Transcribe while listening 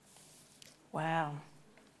Wow.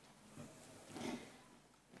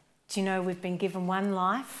 Do you know we've been given one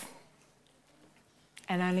life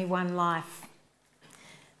and only one life?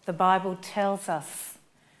 The Bible tells us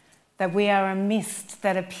that we are a mist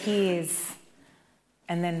that appears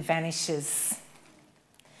and then vanishes.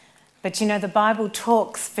 But you know, the Bible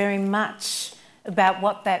talks very much about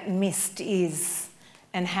what that mist is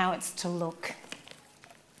and how it's to look.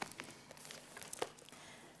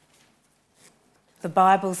 The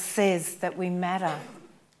Bible says that we matter.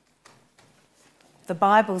 The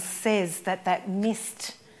Bible says that that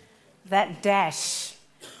mist, that dash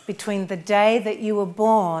between the day that you were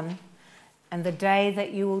born and the day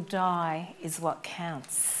that you will die is what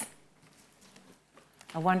counts.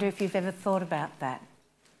 I wonder if you've ever thought about that.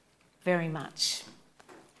 Very much.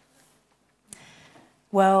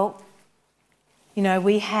 Well, you know,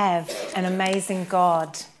 we have an amazing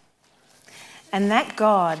God. And that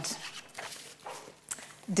God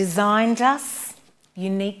designed us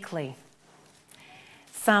uniquely.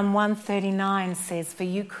 Psalm 139 says, "For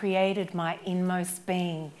you created my inmost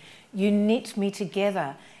being. You knit me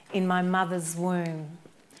together in my mother's womb.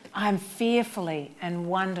 I am fearfully and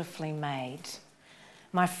wonderfully made.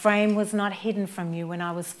 My frame was not hidden from you when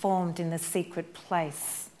I was formed in the secret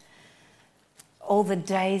place. All the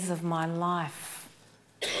days of my life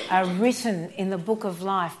are written in the book of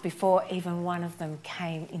life before even one of them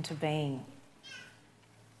came into being."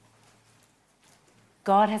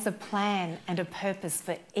 God has a plan and a purpose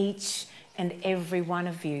for each and every one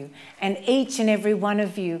of you. And each and every one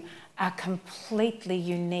of you are completely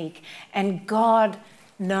unique. And God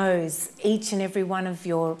knows each and every one of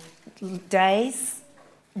your days,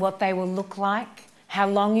 what they will look like, how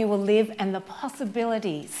long you will live, and the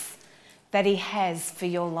possibilities that He has for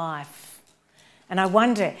your life. And I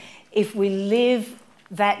wonder if we live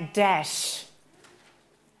that dash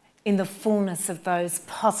in the fullness of those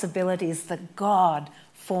possibilities that God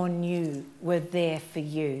foreknew were there for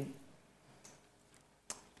you.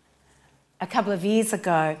 A couple of years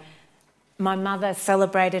ago, my mother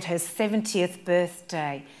celebrated her 70th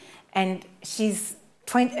birthday, and she's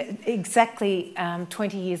exactly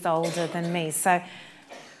 20 years older than me. So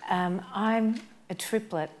I'm a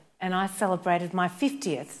triplet, and I celebrated my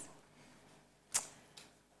 50th.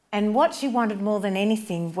 And what she wanted more than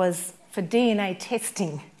anything was for DNA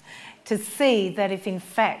testing to see that if in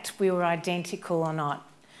fact we were identical or not.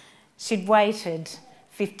 She'd waited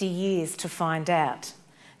 50 years to find out.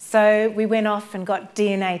 So we went off and got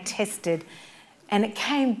DNA tested, and it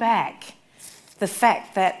came back the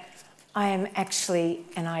fact that I am actually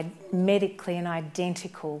medically an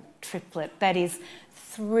identical triplet. That is,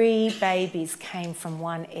 3 babies came from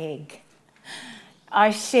one egg. I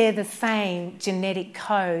share the same genetic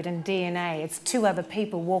code and DNA as 2 other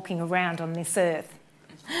people walking around on this earth.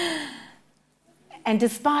 And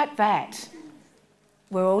despite that,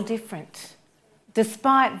 we're all different.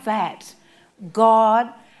 Despite that,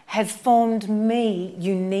 God has formed me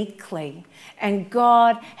uniquely, and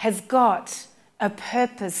God has got a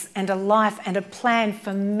purpose and a life and a plan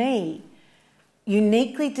for me,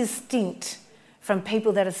 uniquely distinct from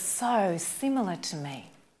people that are so similar to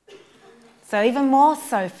me. So even more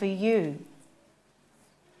so for you.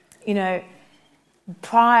 You know,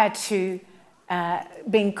 prior to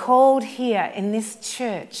being called here in this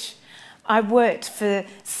church, I worked for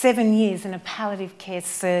 7 years in a palliative care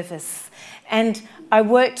service, and I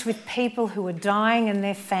worked with people who were dying and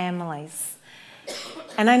their families.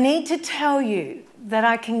 And I need to tell you that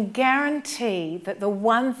I can guarantee that the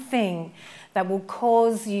one thing that will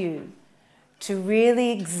cause you to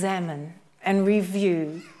really examine and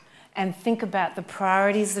review and think about the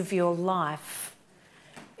priorities of your life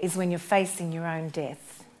is when you're facing your own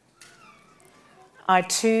death. I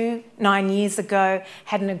too, 9 years ago,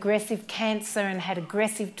 had an aggressive cancer and had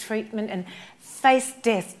aggressive treatment and faced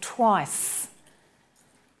death twice.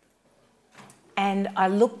 And I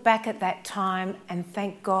look back at that time and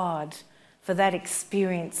thank God for that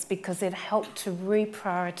experience, because it helped to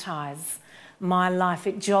reprioritise my life.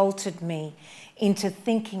 It jolted me into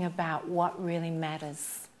thinking about what really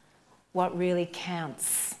matters, what really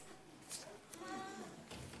counts.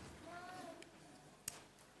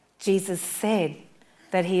 Jesus said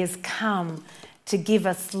that He has come to give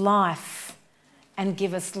us life and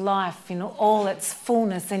give us life in all its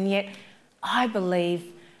fullness. And yet I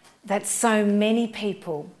believe that so many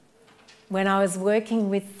people, when I was working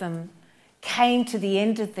with them, came to the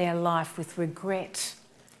end of their life with regret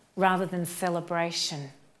rather than celebration.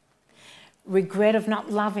 Regret of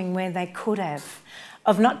not loving where they could have,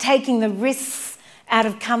 of not taking the risks out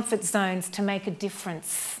of comfort zones to make a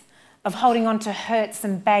difference, of holding on to hurts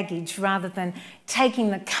and baggage rather than taking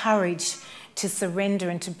the courage to surrender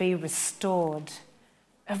and to be restored,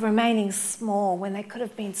 of remaining small when they could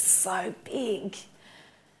have been so big,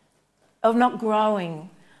 of not growing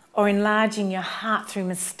or enlarging your heart through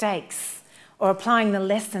mistakes or applying the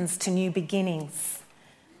lessons to new beginnings,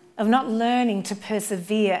 of not learning to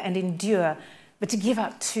persevere and endure but to give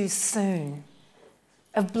up too soon,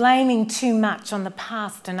 of blaming too much on the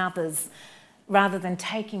past and others rather than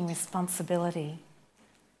taking responsibility,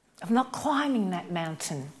 of not climbing that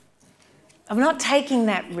mountain, of not taking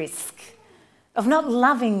that risk, of not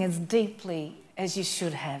loving as deeply as you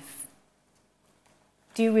should have.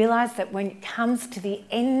 Do you realise that when it comes to the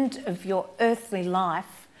end of your earthly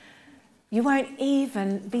life, you won't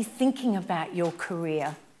even be thinking about your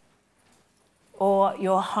career or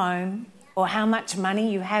your home or how much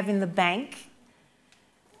money you have in the bank?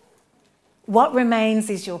 What remains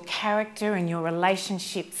is your character and your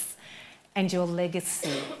relationships and your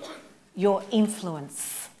legacy, your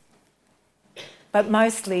influence. But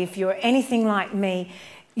mostly, if you're anything like me,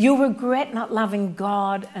 you'll regret not loving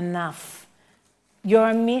God enough. You're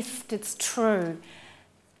a mist, it's true.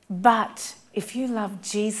 But if you love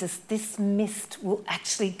Jesus, this mist will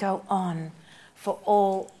actually go on for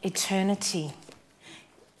all eternity.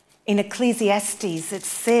 In Ecclesiastes, it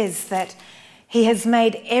says that He has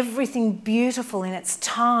made everything beautiful in its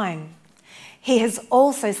time. He has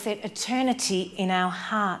also set eternity in our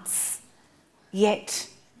hearts. Yet,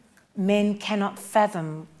 men cannot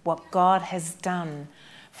fathom what God has done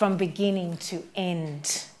from beginning to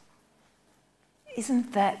end.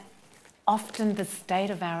 Isn't that often the state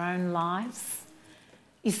of our own lives?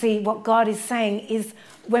 You see, what God is saying is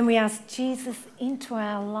when we ask Jesus into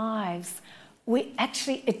our lives,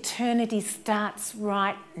 eternity starts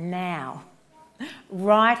right now,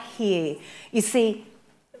 right here. You see,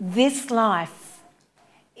 this life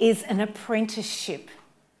is an apprenticeship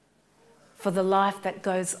for the life that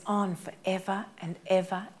goes on forever and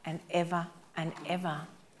ever and ever and ever.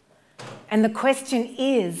 And the question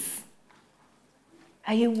is,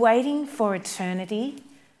 are you waiting for eternity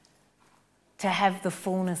to have the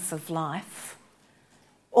fullness of life?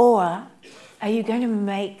 Or are you going to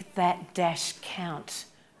make that dash count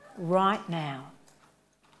right now,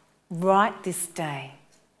 right this day?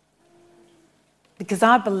 Because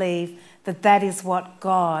I believe that that is what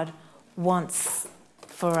God wants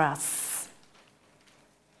for us.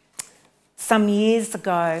 Some years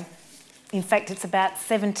ago, in fact, it's about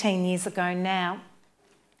 17 years ago now,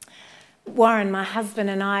 Warren, my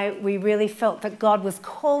husband, and I, we really felt that God was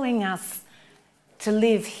calling us to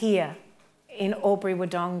live here in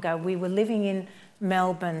Albury-Wodonga. We were living in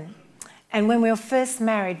Melbourne. And when we were first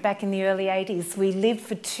married back in the early 80s, we lived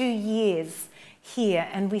for 2 years here.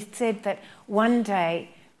 And we said that one day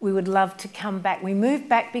we would love to come back. We moved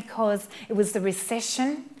back because it was the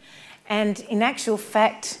recession. And in actual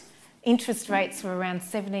fact, interest rates were around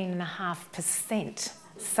 17.5%.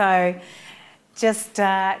 So just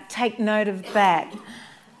take note of that.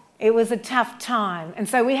 It was a tough time. And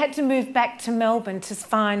so we had to move back to Melbourne to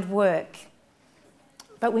find work.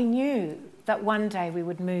 But we knew that one day we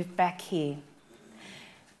would move back here.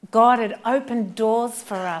 God had opened doors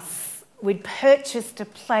for us. We'd purchased a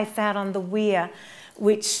place out on the Weir,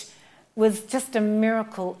 which was just a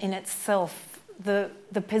miracle in itself. The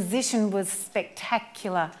position was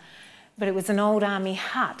spectacular, but it was an old army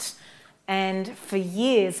hut. And for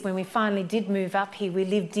years, when we finally did move up here, we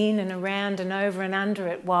lived in and around and over and under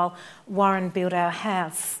it while Warren built our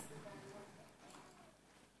house.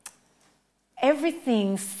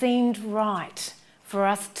 Everything seemed right for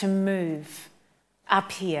us to move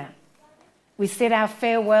up here. We said our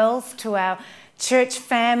farewells to our church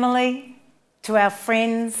family, to our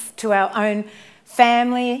friends, to our own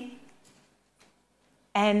family,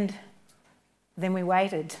 and then we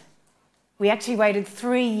waited. We actually waited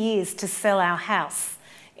 3 years to sell our house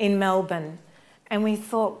in Melbourne. And we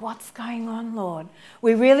thought, what's going on, Lord?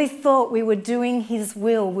 We really thought we were doing His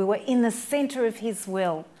will. We were in the centre of His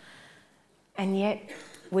will. And yet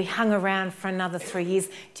we hung around for another 3 years.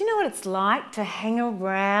 Do you know what it's like to hang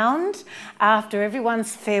around after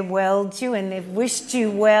everyone's farewelled you and they've wished you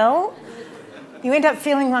well? You end up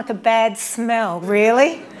feeling like a bad smell,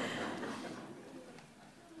 really.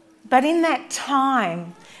 But in that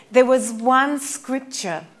time, there was one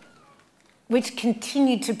scripture which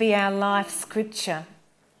continued to be our life scripture.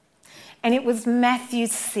 And it was Matthew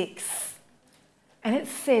 6. And it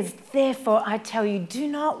says, therefore I tell you, do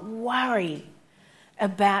not worry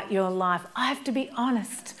about your life. I have to be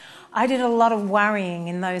honest. I did a lot of worrying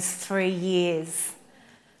in those 3 years.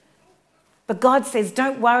 But God says,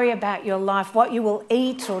 don't worry about your life, what you will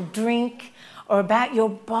eat or drink, or about your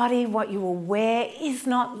body, what you will wear, is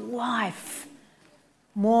not life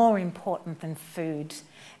more important than food,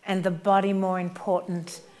 and the body more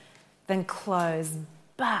important than clothes.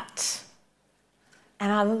 But,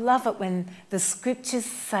 and I love it when the scriptures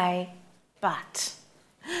say but,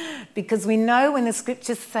 because we know when the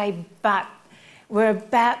scriptures say but, we're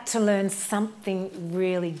about to learn something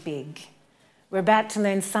really big. We're about to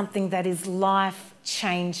learn something that is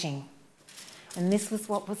life-changing. And this was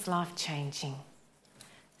what was life-changing.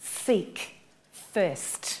 Seek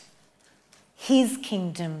first his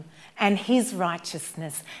kingdom and his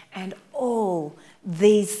righteousness, and all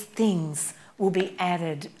these things will be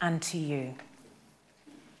added unto you.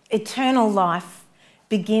 Eternal life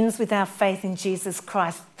begins with our faith in Jesus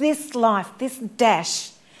Christ. This life, this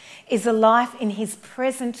dash, is a life in his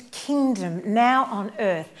present kingdom now on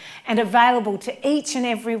earth and available to each and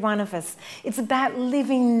every one of us. It's about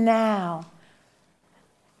living now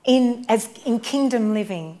in kingdom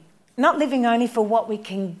living, not living only for what we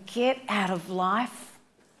can get out of life,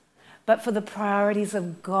 but for the priorities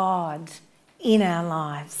of God in our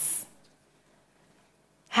lives.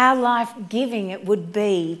 How life-giving it would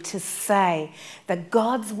be to say that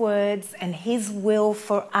God's words and his will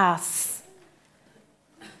for us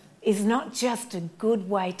is not just a good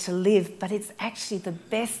way to live, but it's actually the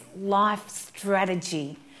best life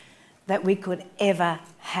strategy that we could ever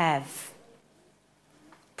have.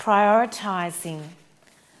 Prioritising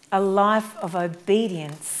a life of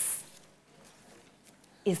obedience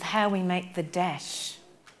is how we make the dash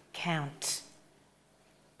count.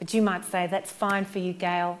 But you might say, that's fine for you,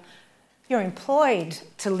 Gail. You're employed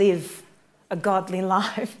to live a godly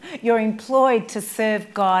life. You're employed to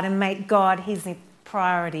serve God and make God his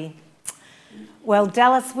priority. Well,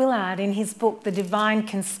 Dallas Willard, in his book, The Divine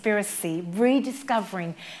Conspiracy,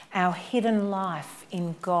 Rediscovering Our Hidden Life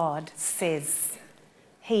in God, says,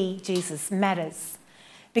 he, Jesus, matters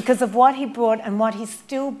because of what he brought and what he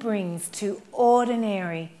still brings to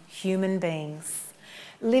ordinary human beings,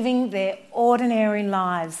 living their ordinary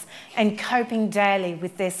lives and coping daily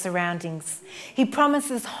with their surroundings. He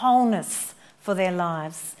promises wholeness for their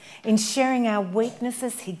lives. In sharing our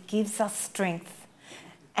weaknesses, he gives us strength.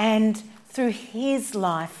 And through his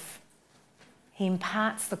life, he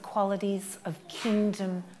imparts the qualities of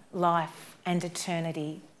kingdom life and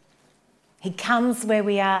eternity. He comes where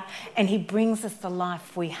we are and he brings us the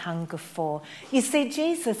life we hunger for. You see,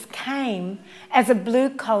 Jesus came as a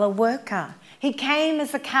blue-collar worker. He came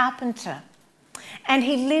as a carpenter. And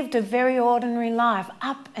he lived a very ordinary life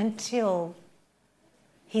up until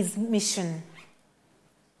his mission.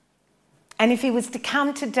 And if he was to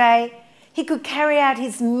come today, he could carry out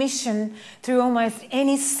his mission through almost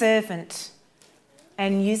any servant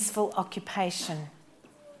and useful occupation.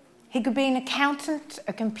 He could be an accountant,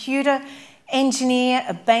 a computer engineer,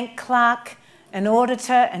 a bank clerk, an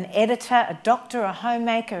auditor, an editor, a doctor, a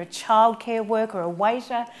homemaker, a childcare worker, a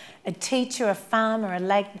waiter, a teacher, a farmer, a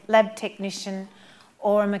lab technician,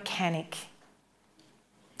 or a mechanic.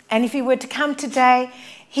 And if he were to come today,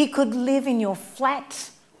 he could live in your flat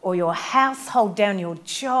or your house, hold down your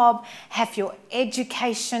job, have your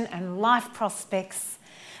education and life prospects,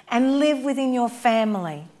 and live within your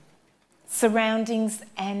family, surroundings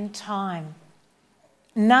and time.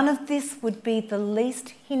 None of this would be the least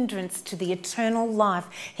hindrance to the eternal life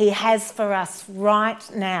he has for us right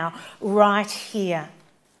now, right here,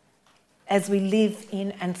 as we live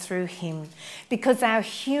in and through him. Because our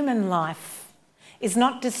human life is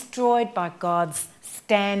not destroyed by God's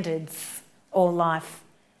standards or life,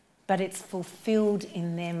 but it's fulfilled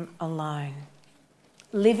in them alone.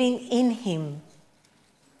 Living in him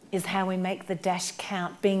is how we make the dash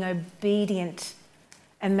count. Being obedient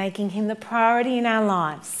and making him the priority in our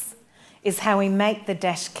lives is how we make the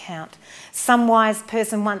dash count. Some wise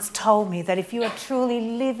person once told me that if you are truly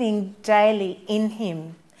living daily in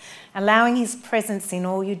him, allowing his presence in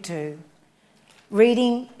all you do,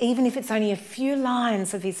 reading, even if it's only a few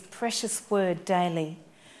lines of his precious word daily,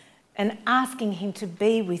 and asking him to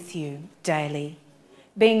be with you daily,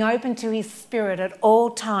 being open to his spirit at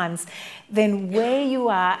all times, then where you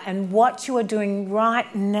are and what you are doing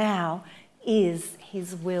right now is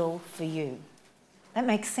his will for you. That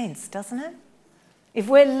makes sense, doesn't it? If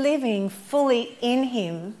we're living fully in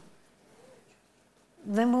him,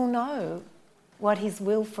 then we'll know what his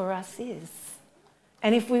will for us is.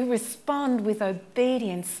 And if we respond with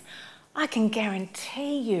obedience, I can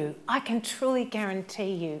truly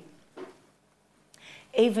guarantee you,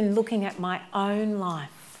 even looking at my own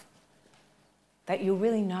life, that you'll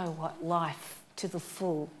really know what life to the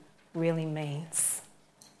full really means.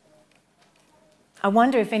 I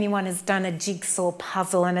wonder if anyone has done a jigsaw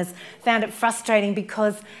puzzle and has found it frustrating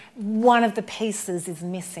because one of the pieces is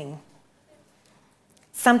missing.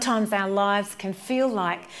 Sometimes our lives can feel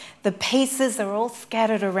like the pieces are all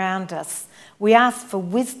scattered around us. We ask for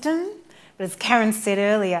wisdom, but as Karen said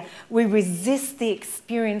earlier, we resist the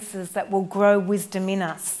experiences that will grow wisdom in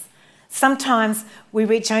us. Sometimes we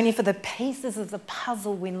reach only for the pieces of the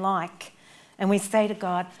puzzle we like, and we say to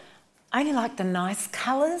God, I only like the nice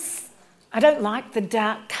colours. I don't like the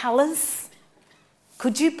dark colours.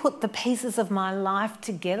 Could you put the pieces of my life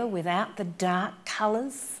together without the dark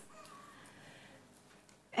colours?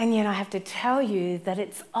 And yet I have to tell you that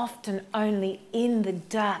it's often only in the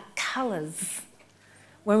dark colours,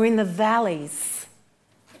 when we're in the valleys,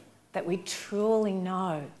 that we truly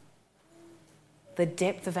know the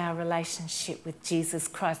depth of our relationship with Jesus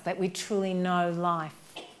Christ, that we truly know life.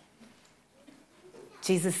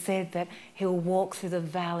 Jesus said that he'll walk through the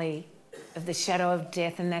valley of the shadow of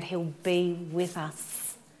death and that he'll be with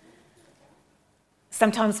us.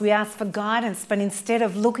 Sometimes we ask for guidance, but instead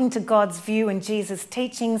of looking to God's view and Jesus'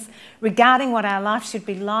 teachings regarding what our life should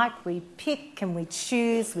be like, we pick and we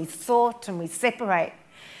choose, we sort and we separate.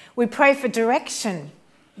 We pray for direction,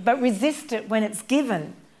 but resist it when it's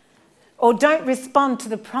given, or don't respond to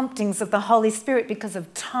the promptings of the Holy Spirit because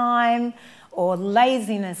of time or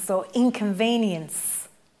laziness or inconvenience.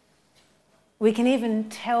 We can even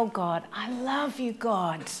tell God, I love you,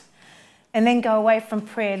 God, and then go away from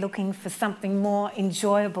prayer looking for something more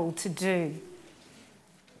enjoyable to do.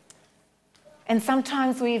 And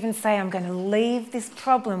sometimes we even say, I'm going to leave this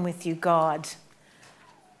problem with you, God,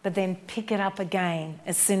 but then pick it up again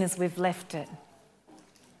as soon as we've left it.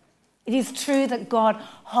 It is true that God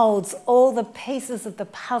holds all the pieces of the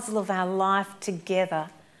puzzle of our life together,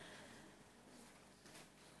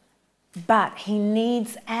 but he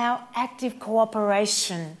needs our active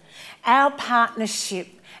cooperation, our partnership,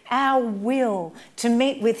 our will to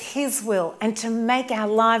meet with his will and to make our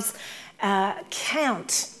lives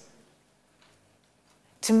count,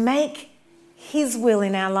 to make his will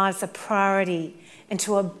in our lives a priority and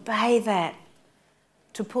to obey that,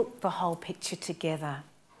 to put the whole picture together.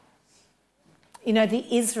 You know, the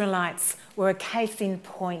Israelites were a case in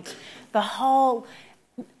point. The whole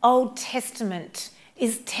Old Testament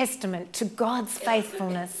is testament to God's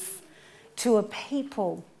faithfulness to a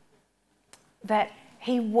people that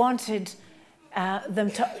he wanted them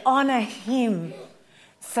to honour him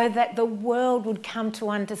so that the world would come to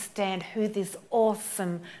understand who this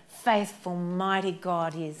awesome, faithful, mighty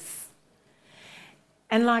God is.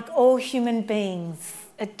 And like all human beings,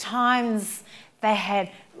 at times they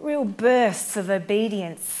had real bursts of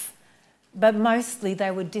obedience, but mostly they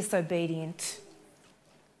were disobedient.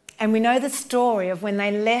 And we know the story of when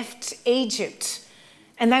they left Egypt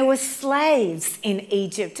and they were slaves in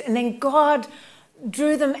Egypt, and then God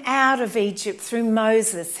drew them out of Egypt through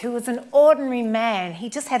Moses, who was an ordinary man. He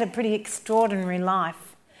just had a pretty extraordinary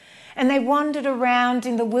life. And they wandered around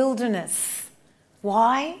in the wilderness.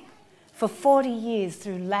 Why? For 40 years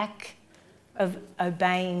through lack of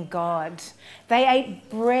obeying God. They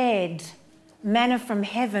ate bread, manna from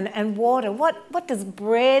heaven, and water. What does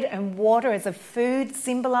bread and water as a food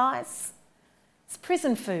symbolise? It's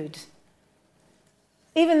prison food.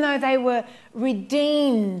 Even though they were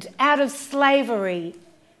redeemed out of slavery,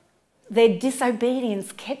 their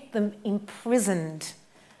disobedience kept them imprisoned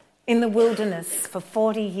in the wilderness for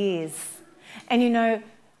 40 years. And you know,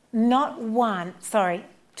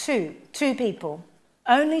 two people,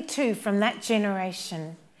 only two from that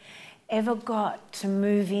generation ever got to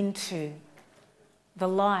move into the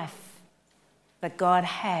life that God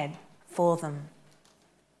had for them.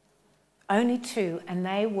 Only two, and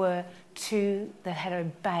they were two that had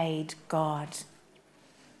obeyed God.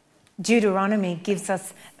 Deuteronomy gives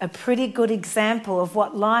us a pretty good example of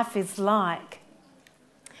what life is like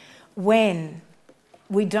when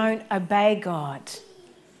we don't obey God.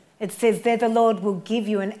 It says there, the Lord will give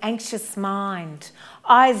you an anxious mind,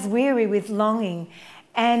 eyes weary with longing,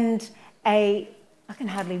 and I can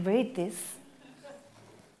hardly read this,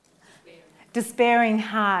 despairing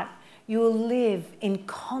heart. You will live in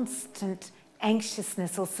constant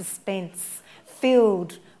anxiousness or suspense,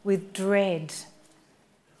 filled with dread.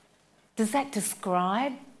 Does that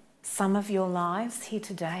describe some of your lives here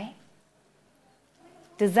today?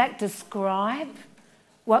 Does that describe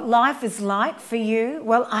what life is like for you?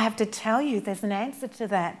 Well, I have to tell you, there's an answer to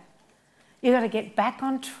that. You've got to get back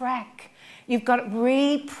on track. You've got to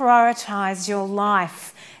reprioritise your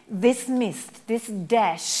life, this mist, this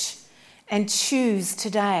dash, and choose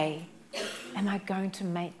today, am I going to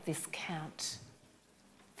make this count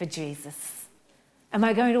for Jesus? Am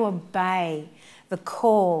I going to obey the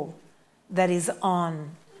call that is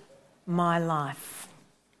on my life?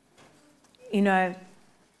 You know,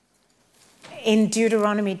 in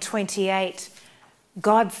Deuteronomy 28,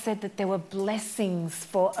 God said that there were blessings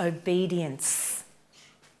for obedience.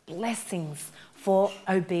 Blessings for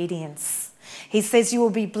obedience. He says you will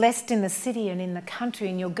be blessed in the city and in the country,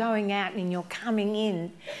 and you're going out and you're coming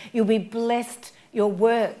in. You'll be blessed. Your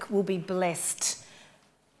work will be blessed.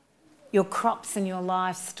 Your crops and your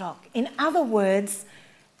livestock. In other words,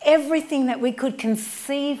 everything that we could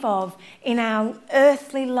conceive of in our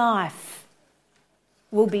earthly life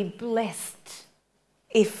will be blessed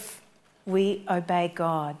if we obey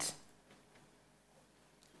God.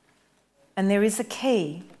 And there is a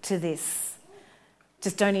key to this.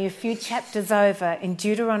 Just only a few chapters over in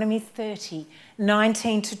Deuteronomy 30,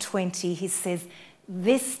 19 to 20, he says,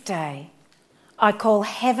 "This day I call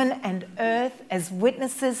heaven and earth as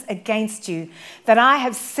witnesses against you, that I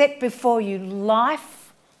have set before you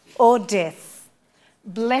life or death,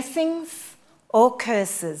 blessings or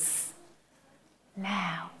curses.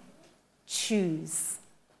 Now choose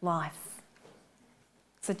life."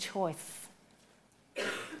 It's a choice.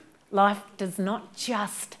 Life does not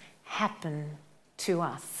just happen to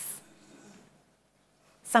us.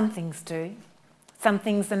 Some things do. Some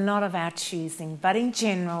things are not of our choosing, but in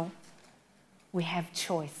general, we have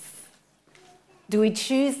choice. Do we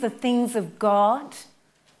choose the things of God,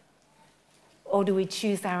 or do we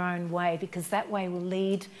choose our own way? Because that way will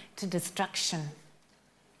lead to destruction.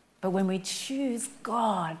 But when we choose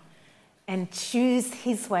God and choose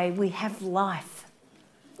his way, we have life.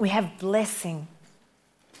 We have blessing.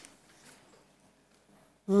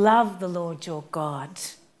 Love the Lord your God.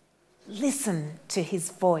 Listen to his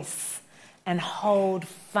voice and hold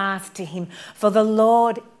fast to him, for the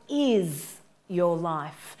Lord is your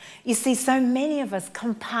life. You see, so many of us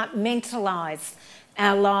compartmentalise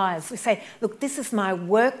our lives. We say, look, this is my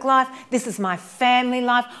work life, this is my family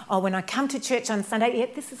life. Oh, when I come to church on Sunday, yeah,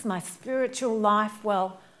 this is my spiritual life.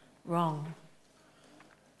 Well, wrong.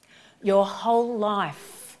 Your whole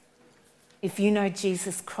life, if you know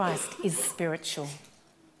Jesus Christ, is spiritual.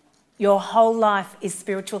 Your whole life is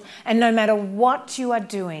spiritual. And no matter what you are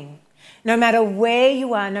doing, no matter where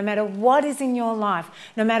you are, no matter what is in your life,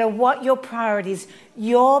 no matter what your priority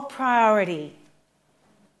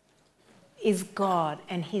is God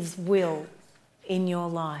and his will in your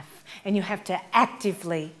life. And you have to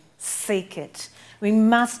actively seek it. We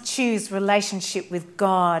must choose relationship with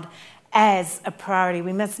God as a priority.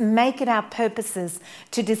 We must make it our purposes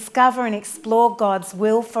to discover and explore God's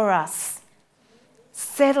will for us.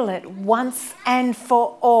 Settle it once and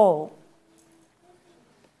for all.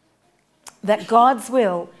 That God's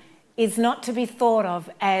will is not to be thought of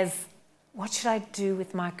as, what should I do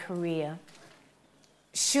with my career?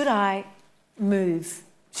 Should I move?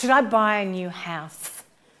 Should I buy a new house?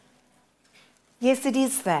 Yes, it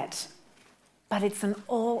is that. But it's an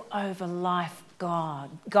all-over life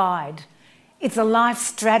guide. It's a life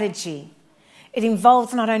strategy. It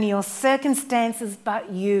involves not only your circumstances, but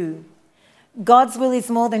you. God's will is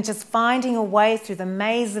more than just finding a way through the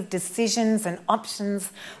maze of decisions and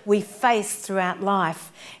options we face throughout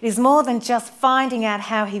life. It is more than just finding out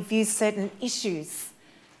how he views certain issues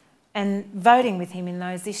and voting with him in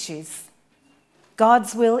those issues.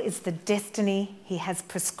 God's will is the destiny he has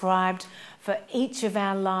prescribed for each of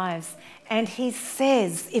our lives. And he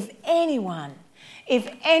says, if anyone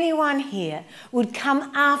here would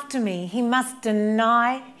come after me, he must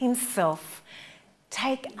deny himself,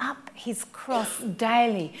 take up his cross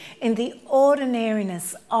daily in the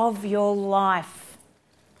ordinariness of your life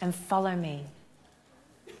and follow me.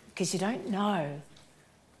 Because you don't know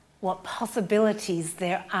what possibilities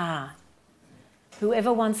there are.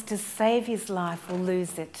 Whoever wants to save his life will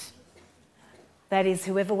lose it. That is,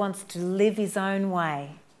 whoever wants to live his own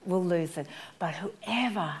way will lose it. But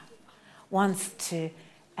whoever wants to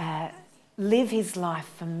live his life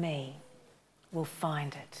for me will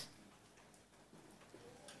find it.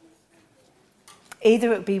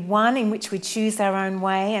 Either it be one in which we choose our own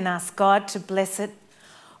way and ask God to bless it,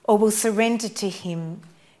 or we'll surrender to him,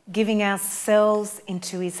 giving ourselves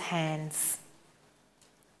into his hands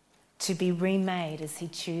to be remade as he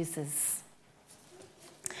chooses.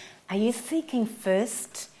 Are you seeking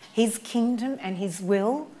first his kingdom and his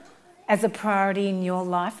will as a priority in your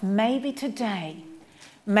life? Maybe today,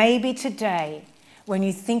 when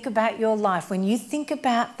you think about your life, when you think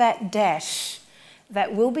about that dash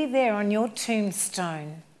that will be there on your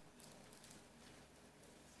tombstone,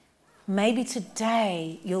 maybe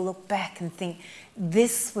today you'll look back and think,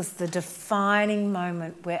 this was the defining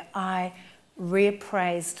moment where I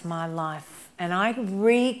reappraised my life and I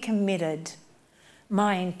recommitted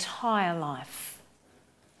my entire life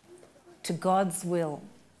to God's will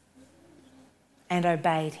and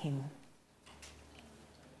obeyed him.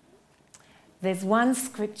 There's one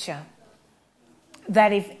scripture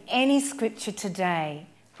that if any scripture today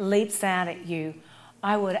leaps out at you,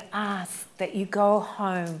 I would ask that you go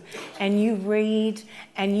home and you read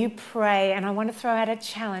and you pray. And I want to throw out a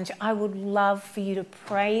challenge. I would love for you to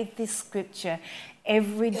pray this scripture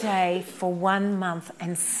every day for 1 month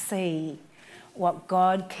and see what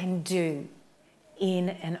God can do in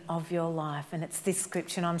and of your life. And it's this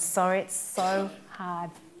scripture, and I'm sorry it's so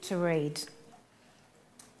hard to read.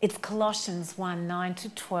 It's Colossians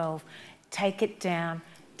 1:9-12. Take it down,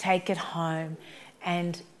 take it home,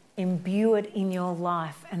 and imbue it in your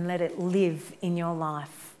life and let it live in your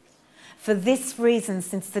life. For this reason,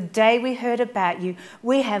 since the day we heard about you,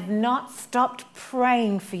 we have not stopped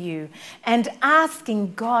praying for you and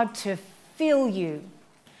asking God to fill you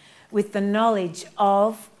with the knowledge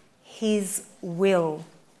of his will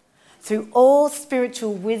through all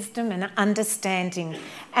spiritual wisdom and understanding.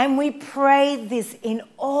 And we pray this in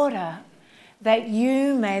order that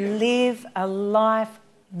you may live a life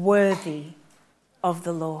worthy of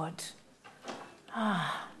the Lord.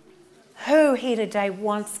 Who here today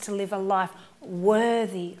wants to live a life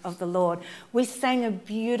worthy of the Lord? We sang a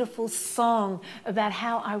beautiful song about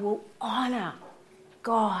how I will honour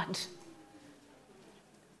God.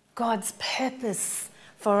 God's purpose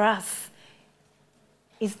for us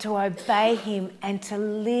is to obey him and to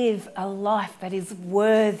live a life that is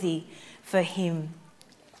worthy for him.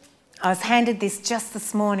 I was handed this just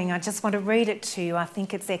this morning. I just want to read it to you. I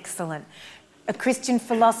think it's excellent. A Christian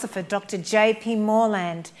philosopher, Dr. J.P.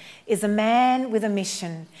 Moreland, is a man with a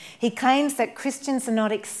mission. He claims that Christians are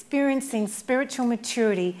not experiencing spiritual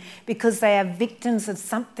maturity because they are victims of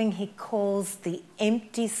something he calls the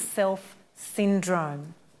empty self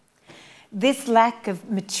syndrome. This lack of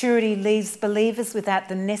maturity leaves believers without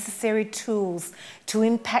the necessary tools to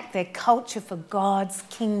impact their culture for God's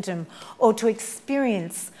kingdom or to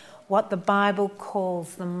experience what the Bible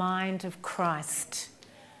calls the mind of Christ.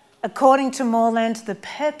 According to Moreland, the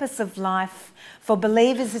purpose of life for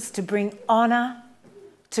believers is to bring honour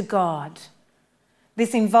to God.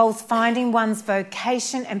 This involves finding one's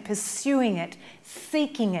vocation and pursuing it,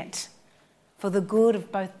 seeking it for the good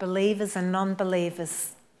of both believers and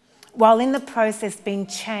non-believers, while in the process being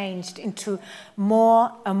changed into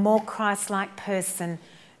a more Christ-like person.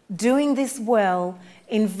 Doing this well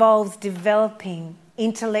involves developing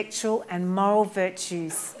intellectual and moral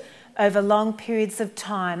virtues over long periods of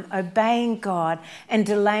time, obeying God and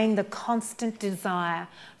delaying the constant desire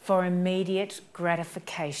for immediate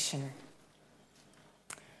gratification.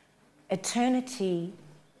 Eternity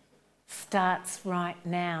starts right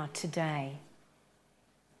now, today.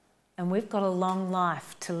 And we've got a long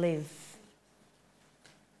life to live.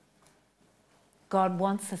 God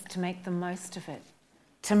wants us to make the most of it,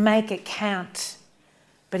 to make it count.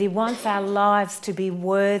 But he wants our lives to be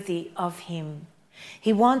worthy of him.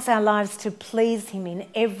 He wants our lives to please him in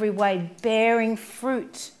every way, bearing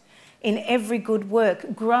fruit in every good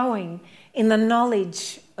work, growing in the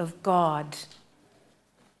knowledge of God,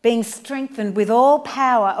 being strengthened with all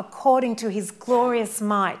power according to his glorious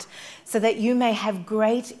might, so that you may have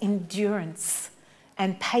great endurance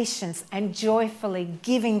and patience and joyfully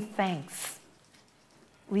giving thanks.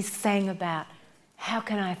 We sang about, how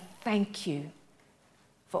can I thank you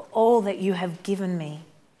for all that you have given me?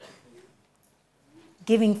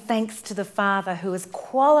 Giving thanks to the Father who has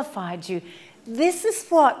qualified you. This is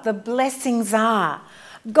what the blessings are.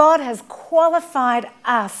 God has qualified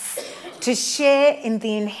us to share in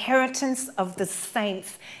the inheritance of the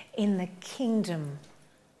saints in the kingdom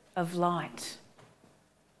of light.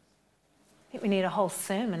 I think we need a whole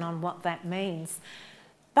sermon on what that means.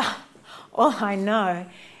 But all I know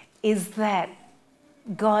is that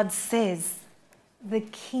God says the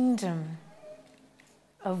kingdom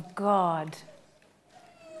of God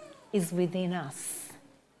is within us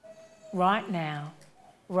right now,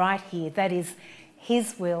 right here. That is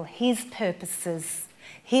his will, his purposes,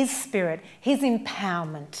 his spirit, his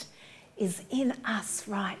empowerment is in us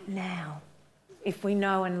right now if we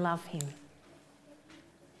know and love him.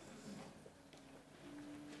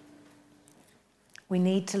 We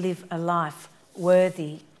need to live a life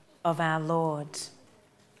worthy of our Lord.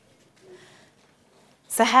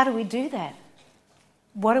 So how do we do that?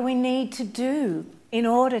 What do we need to do in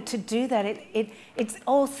order to do that? It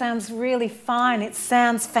all sounds really fine. It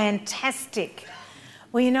sounds fantastic.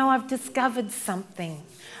 Well, you know, I've discovered something.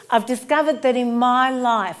 I've discovered that in my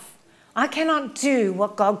life, I cannot do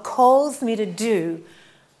what God calls me to do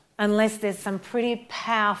unless there's some pretty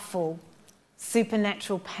powerful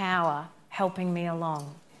supernatural power helping me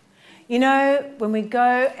along. You know, when we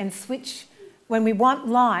go and switch, when we want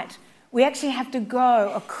light, we actually have to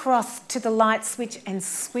go across to the light switch and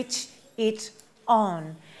switch it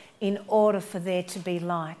on. in order for there to be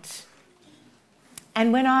light.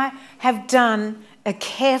 And when I have done a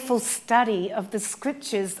careful study of the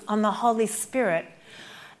scriptures on the Holy Spirit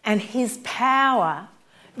and his power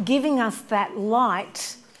giving us that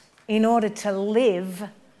light in order to live,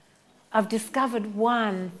 I've discovered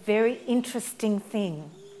one very interesting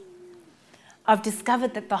thing. I've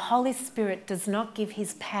discovered that the Holy Spirit does not give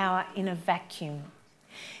his power in a vacuum.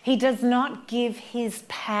 He does not give his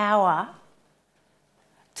power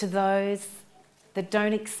to those that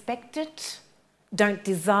don't expect it, don't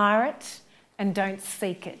desire it, and don't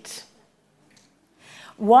seek it.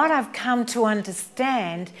 What I've come to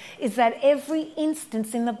understand is that every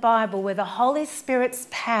instance in the Bible where the Holy Spirit's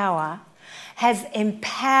power has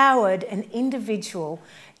empowered an individual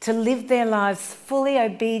to live their lives fully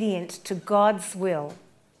obedient to God's will,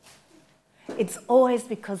 it's always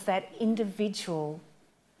because that individual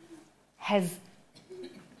has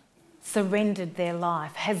surrendered their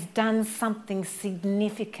life, has done something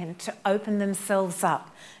significant to open themselves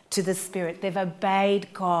up to the Spirit. They've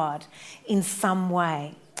obeyed God in some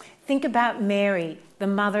way. Think about Mary, the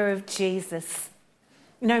mother of Jesus.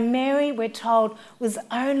 You know, Mary, we're told, was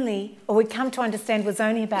only, or we come to understand, was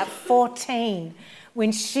only about 14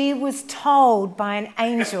 when she was told by an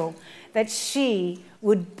angel that she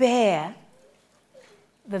would bear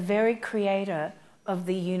the very creator of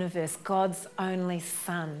the universe, God's only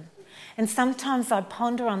Son. And sometimes I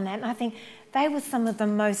ponder on that and I think they were some of the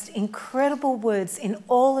most incredible words in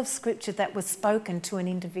all of Scripture that were spoken to an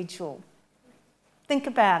individual. Think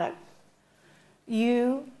about it.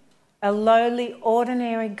 You, a lowly,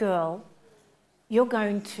 ordinary girl, you're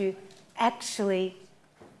going to actually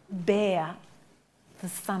bear the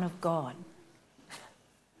Son of God.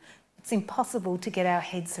 It's impossible to get our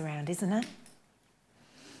heads around, isn't it?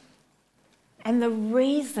 And the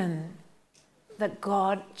reason that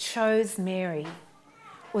God chose Mary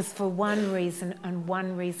was for one reason and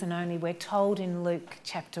one reason only. We're told in Luke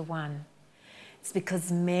chapter 1. It's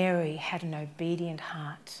because Mary had an obedient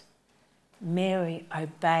heart. Mary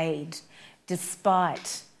obeyed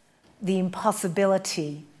despite the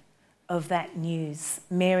impossibility of that news.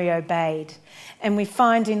 Mary obeyed. And we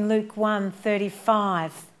find in Luke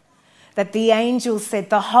 1:35 that the angel said,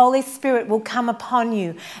 "The Holy Spirit will come upon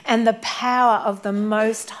you and the power of the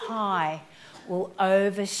Most High will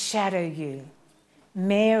overshadow you."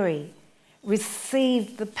 Mary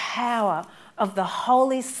received the power of the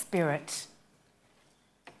Holy Spirit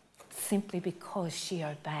simply because she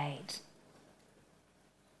obeyed.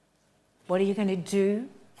 What are you going to do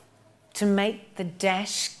to make the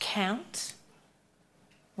dash count?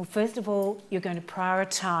 Well, first of all, you're going to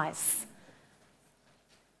prioritise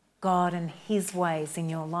God and his ways in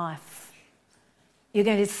your life. You're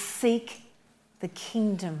going to seek the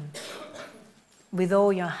kingdom with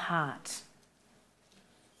all your heart.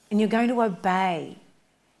 And you're going to obey,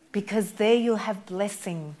 because there you'll have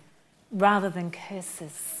blessing rather than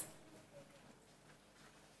curses.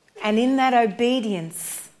 And in that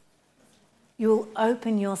obedience, you'll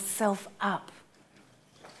open yourself up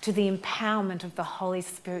to the empowerment of the Holy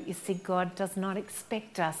Spirit. You see, God does not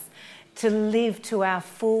expect us to live to our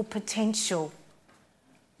full potential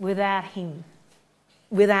without him,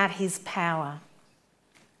 without his power.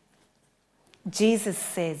 Jesus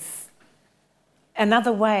says,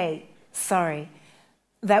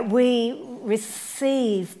 that we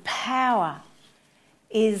receive power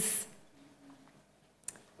is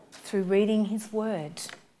through reading his word.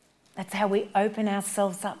 That's how we open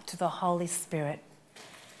ourselves up to the Holy Spirit.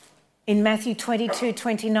 In Matthew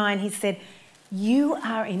 22:29, he said, "You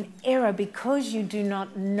are in error because you do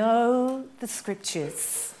not know the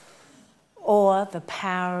scriptures or the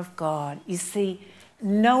power of God." You see,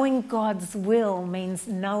 knowing God's will means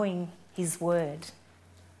knowing his word.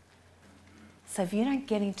 So if you don't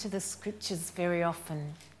get into the scriptures very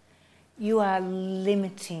often, you are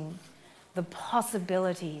limiting the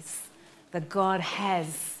possibilities that God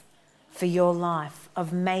has for your life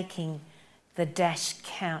of making the dash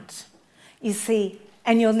count. You see,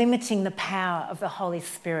 and you're limiting the power of the Holy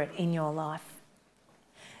Spirit in your life.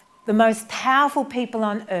 The most powerful people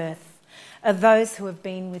on earth are those who have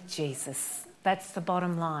been with Jesus. That's the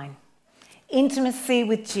bottom line. Intimacy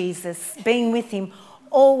with Jesus, being with him,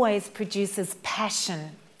 always produces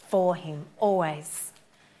passion for him, always.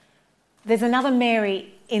 There's another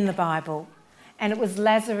Mary in the Bible, and it was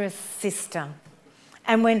Lazarus' sister.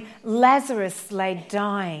 And when Lazarus lay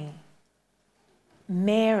dying,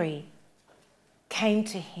 Mary came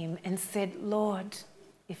to him and said, "Lord,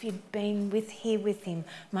 if you'd been here with him,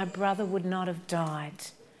 my brother would not have died."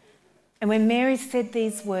 And when Mary said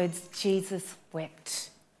these words, Jesus wept.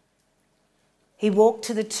 He walked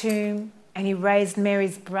to the tomb, and he raised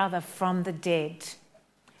Mary's brother from the dead.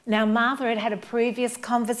 Now, Martha had had a previous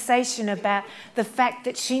conversation about the fact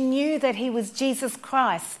that she knew that he was Jesus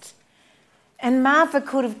Christ. And Martha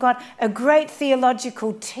could have got a great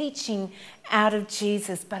theological teaching out of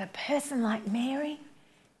Jesus, but a person like Mary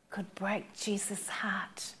could break Jesus'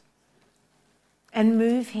 heart and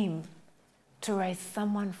move him to raise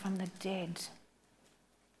someone from the dead.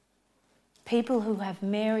 People who have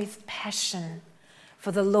Mary's passion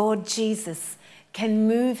for the Lord Jesus can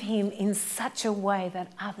move him in such a way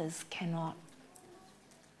that others cannot.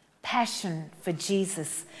 Passion for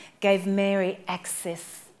Jesus gave Mary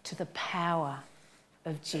access to the power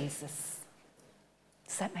of Jesus.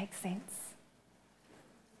 Does that make sense?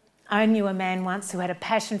 I knew a man once who had a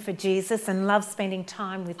passion for Jesus and loved spending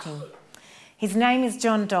time with him. His name is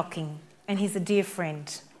John Docking, and he's a dear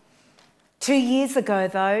friend. 2 years ago,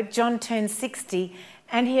 though, John turned 60,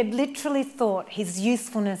 and he had literally thought his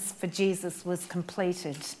usefulness for Jesus was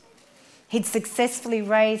completed. He'd successfully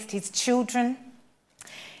raised his children.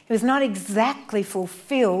 He was not exactly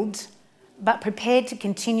fulfilled, but prepared to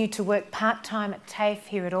continue to work part-time at TAFE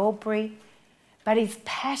here at Albury. But his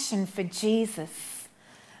passion for Jesus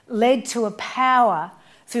led to a power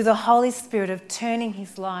through the Holy Spirit of turning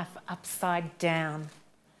his life upside down.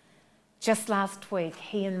 Just last week,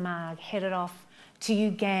 he and Marg headed off to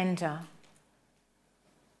Uganda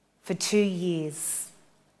for 2 years.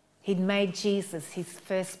 He'd made Jesus his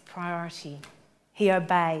first priority. He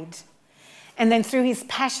obeyed. And then through his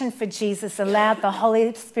passion for Jesus, allowed the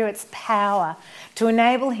Holy Spirit's power to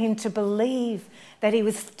enable him to believe that he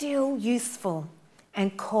was still useful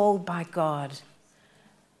and called by God.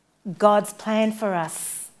 God's plan for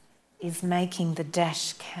us is making the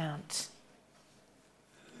dash count.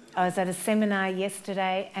 I was at a seminar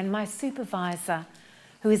yesterday, and my supervisor,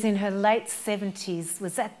 who is in her late 70s,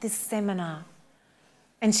 was at this seminar.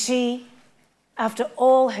 And she, after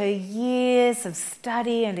all her years of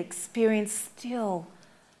study and experience, still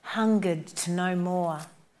hungered to know more.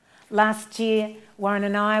 Last year, Warren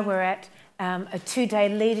and I were at a 2-day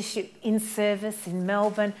leadership in-service in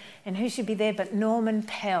Melbourne, and who should be there but Norman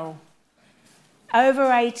Pell,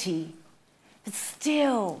 over 80, but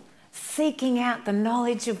still seeking out the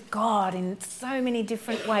knowledge of God in so many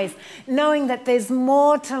different ways, knowing that there's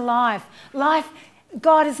more to life.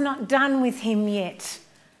 God is not done with him yet.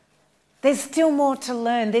 There's still more to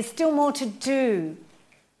learn. There's still more to do.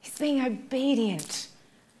 He's being obedient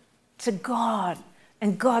to God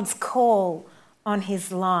and God's call on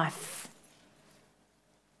his life.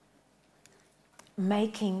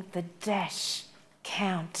 Making the dash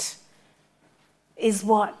count is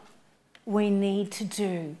what we need to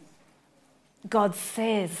do. God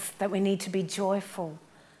says that we need to be joyful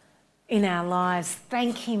in our lives.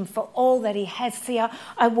 Thank him for all that he has. See,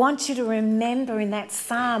 I want you to remember in that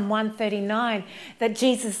Psalm 139 that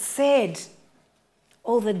Jesus said,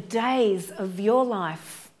 all the days of your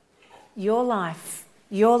life, your life,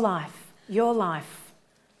 your life, your life,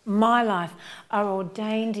 my life, are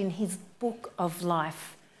ordained in his book of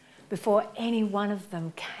life before any one of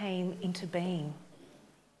them came into being.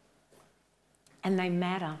 And they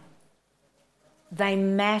matter. They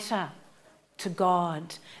matter to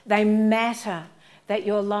God. They matter that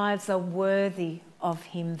your lives are worthy of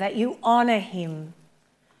him, that you honour him.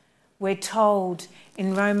 We're told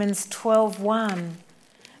in Romans 12:1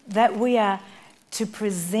 that we are to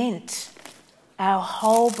present our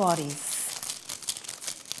whole bodies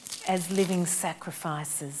as living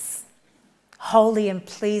sacrifices, holy and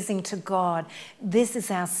pleasing to God. This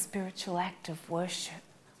is our spiritual act of worship.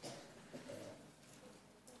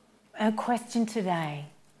 Our question today: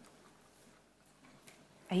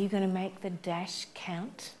 are you going to make the dash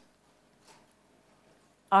count?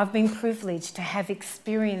 I've been privileged to have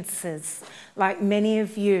experiences like many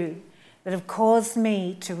of you that have caused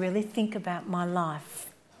me to really think about my life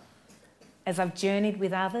as I've journeyed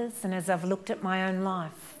with others and as I've looked at my own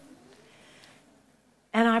life.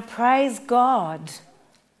 And I praise God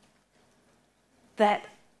that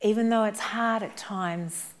even though it's hard at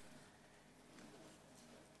times,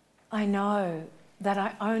 I know that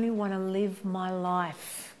I only want to live my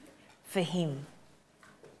life for him.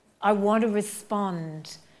 I want to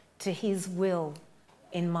respond to his will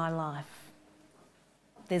in my life.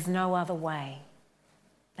 There's no other way.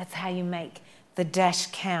 That's how you make the dash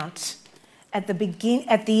count. At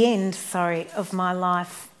the end of my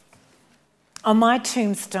life, on my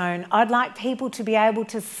tombstone, I'd like people to be able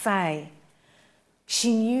to say,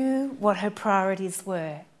 she knew what her priorities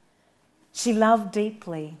were. She loved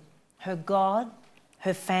deeply her God,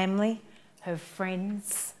 her family, her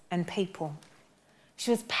friends and people. She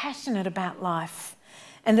was passionate about life,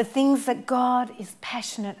 and the things that God is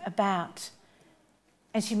passionate about.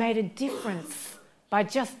 And she made a difference by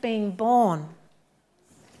just being born.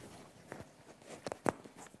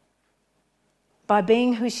 By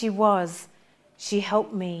being who she was, she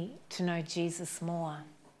helped me to know Jesus more.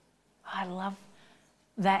 I love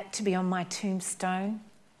that to be on my tombstone,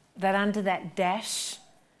 that under that dash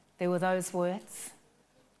there were those words.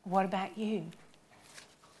 What about you?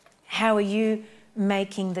 How are you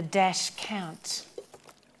making the dash count?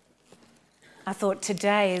 I thought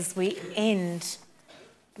today as we end,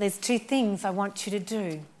 there's two things I want you to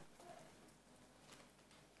do.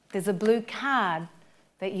 There's a blue card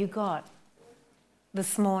that you got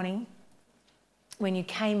this morning when you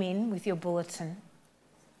came in with your bulletin.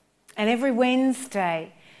 And every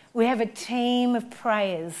Wednesday, we have a team of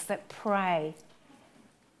prayers that pray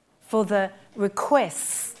for the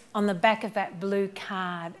requests on the back of that blue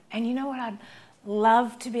card. And you know what I'd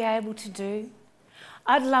love to be able to do?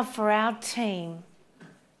 I'd love for our team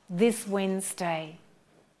this Wednesday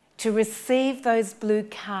to receive those blue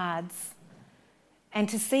cards and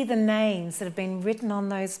to see the names that have been written on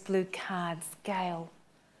those blue cards. Gail,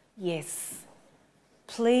 yes,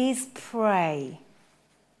 please pray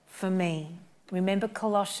for me. Remember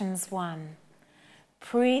Colossians 1.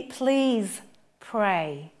 Please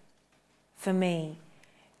pray for me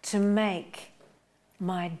to make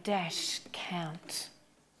my dash count.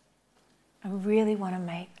 I really want to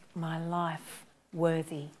make my life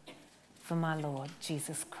worthy for my Lord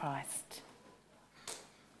Jesus Christ.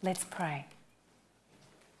 Let's pray.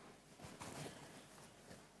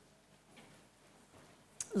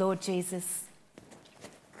 Lord Jesus,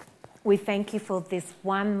 we thank you for this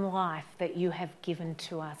one life that you have given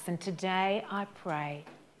to us. And today I pray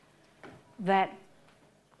that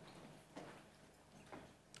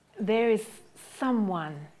there is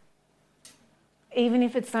someone, even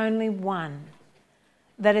if it's only one,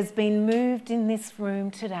 that has been moved in this room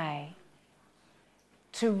today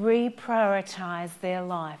to reprioritise their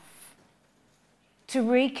life, to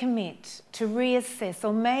recommit, to reassess,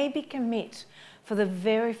 or maybe commit for the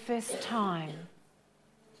very first time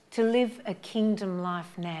to live a kingdom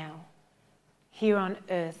life now, here on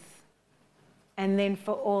earth, and then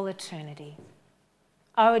for all eternity.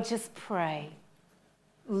 I would just pray,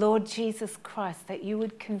 Lord Jesus Christ, that you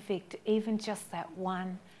would convict even just that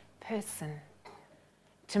one person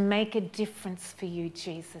to make a difference for you,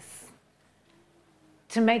 Jesus,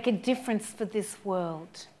 to make a difference for this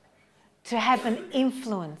world, to have an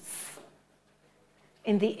influence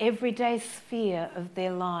in the everyday sphere of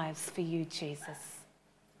their lives for you, Jesus.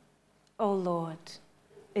 Oh Lord,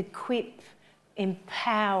 equip,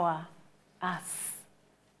 empower us.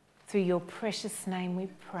 Through your precious name we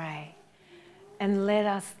pray. And let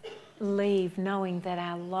us leave knowing that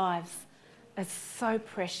our lives are so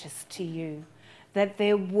precious to you, that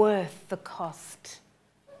they're worth the cost.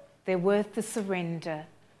 They're worth the surrender.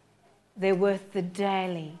 They're worth the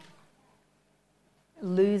daily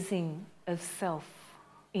losing of self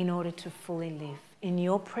in order to fully live. In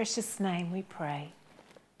your precious name we pray.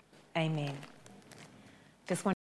 Amen. Just want